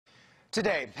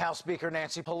Today, House Speaker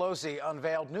Nancy Pelosi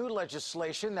unveiled new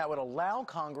legislation that would allow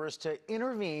Congress to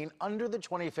intervene under the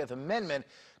 25th Amendment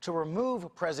to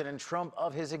remove President Trump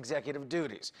of his executive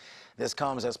duties. This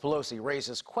comes as Pelosi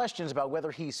raises questions about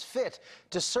whether he's fit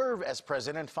to serve as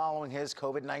president following his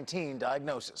COVID-19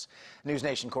 diagnosis.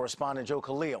 NewsNation correspondent Joe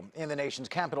Khalil in the nation's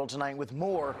capital tonight with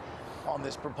more on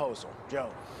this proposal. Joe.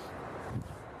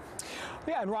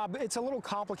 Yeah, and Rob, it's a little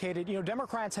complicated. You know,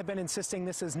 Democrats have been insisting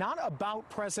this is not about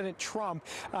President Trump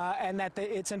and that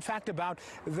it's in fact about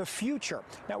the future.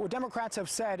 Now, what Democrats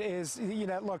have said is, you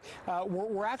know, look,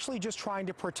 we're actually just trying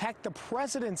to protect the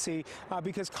presidency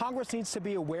because Congress needs to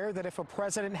be aware that if a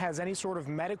president has any sort of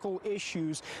medical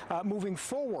issues moving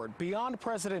forward beyond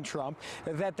President Trump,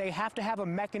 that they have to have a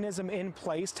mechanism in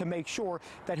place to make sure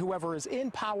that whoever is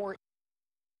in power.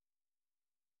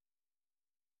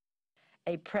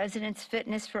 A president's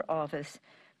fitness for office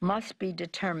must be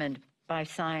determined by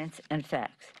science and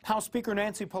facts. House Speaker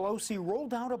Nancy Pelosi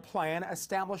rolled out a plan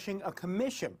establishing a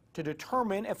commission to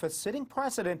determine if a sitting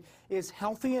president is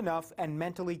healthy enough and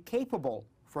mentally capable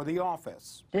for the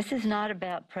office. This is not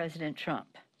about President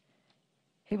Trump.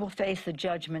 He will face the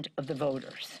judgment of the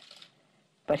voters.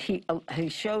 But he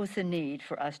shows the need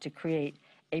for us to create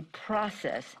a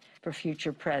process for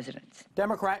future presidents.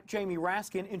 Democrat Jamie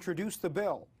Raskin introduced the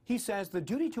bill. He says the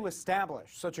duty to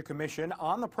establish such a commission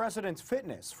on the president's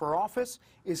fitness for office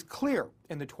is clear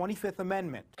in the 25th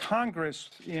Amendment. Congress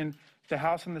in the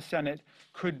House and the Senate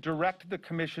could direct the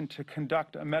commission to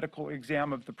conduct a medical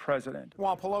exam of the president.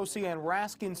 While Pelosi and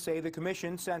Raskin say the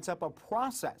commission sets up a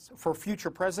process for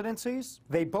future presidencies,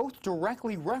 they both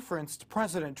directly referenced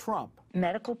President Trump.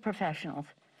 Medical professionals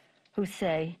who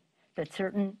say that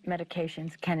certain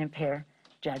medications can impair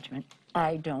judgment.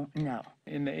 I don't know.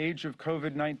 In the age of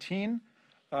COVID-19,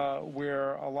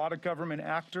 where a lot of government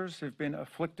actors have been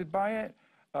afflicted by it,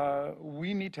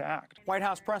 we need to act. White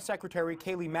House Press Secretary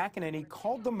Kayleigh McEnany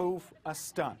called the move a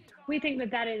stunt. We think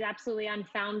that that is absolutely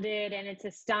unfounded, and it's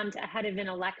a stunt ahead of an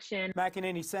election.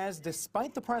 McEnany says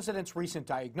despite the president's recent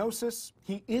diagnosis,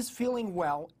 he is feeling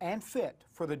well and fit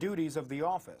for the duties of the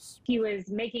office. He was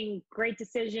making great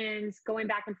decisions, going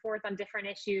back and forth on different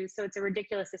issues, so it's a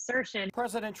ridiculous assertion.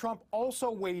 President Trump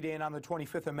also weighed in on the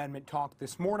 25th Amendment talk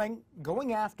this morning,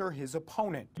 going after his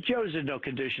opponent. Joe's in no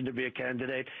condition to be a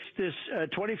candidate. This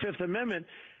 25th Amendment,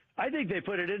 I think they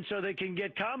put it in so they can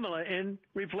get Kamala in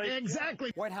replacement.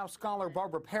 Exactly. White House scholar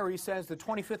Barbara Perry says the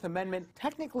 25th Amendment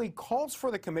technically calls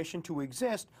for the commission to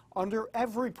exist under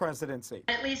every presidency.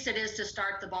 At least it is to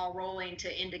start the ball rolling,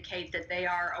 to indicate that they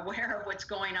are aware of what's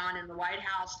going on in the White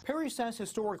House. Perry says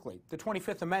historically, the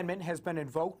 25th Amendment has been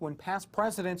invoked when past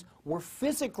presidents were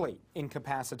physically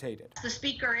incapacitated. The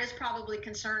Speaker is probably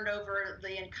concerned over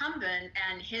the incumbent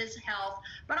and his health,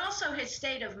 but also his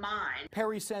state of mind.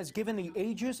 Perry says given the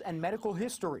ages and medical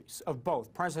histories of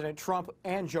both President Trump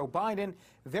and Joe Biden,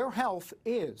 their health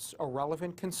is a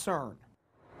relevant concern.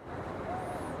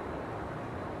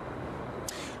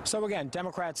 So again,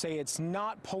 Democrats say it's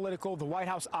not political. The White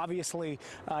House obviously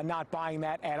not buying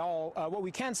that at all. What we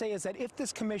can say is that if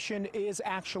this commission is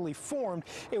actually formed,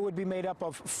 it would be made up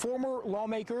of former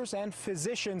lawmakers and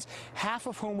physicians, half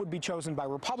of whom would be chosen by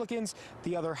Republicans,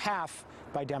 the other half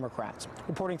by Democrats.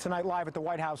 Reporting tonight live at the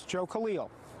White House, Joe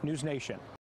Khalil, NewsNation.